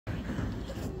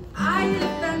I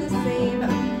have been the same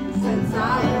since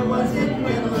I was in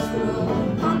middle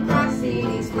school. Punk rock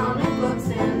CDs, comic books,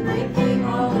 and breaking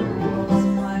all the rules.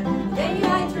 But the day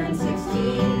I turned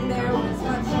 16, there was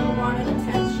much unwanted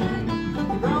attention. The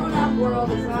grown-up world,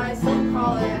 as I so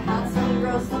call it, had some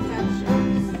gross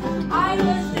intentions. I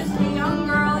was just a young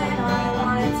girl and I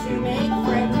wanted to make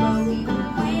friends, but we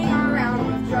were playing around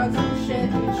with drugs and shit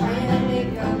and trying to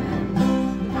make amends.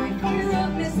 My fear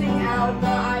of missing out, but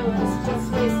I was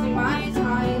just wasting my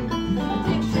time.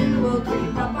 Addiction will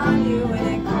creep up on you and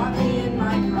it caught me in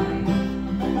my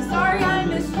prime. Sorry I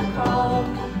missed your call,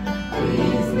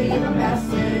 please leave a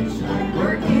message. I'm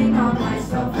working on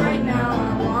myself right now,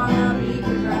 I wanna be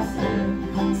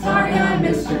progressive. Sorry I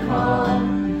missed your call,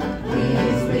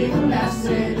 please leave a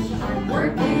message. I'm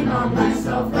working on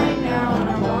myself right now and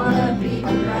I wanna be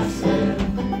progressive.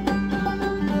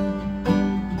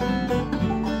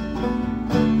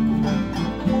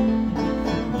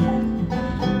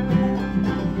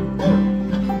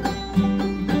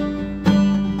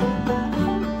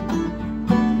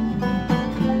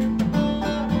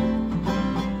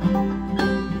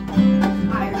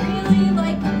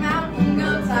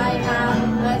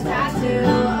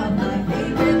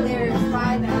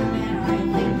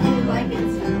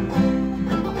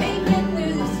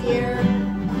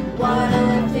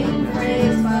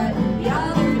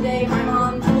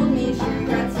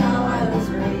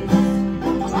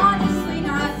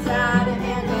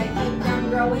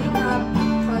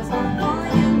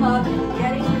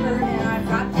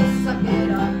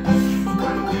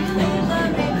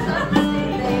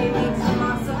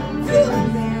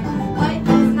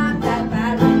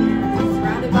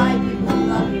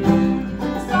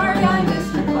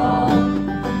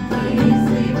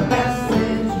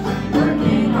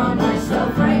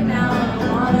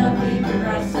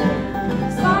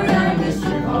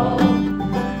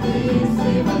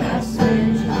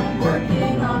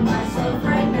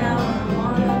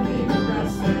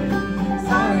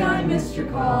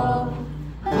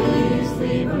 Please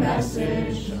leave a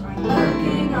message. I'm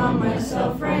working on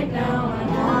myself right now. I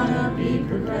wanna be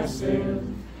progressive.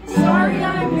 Sorry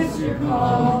I missed your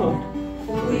call.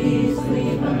 Please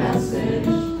leave a message.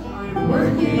 I'm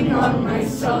working on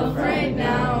myself right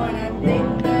now and I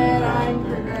think that I'm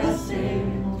progressive.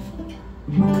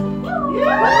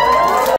 Yeah!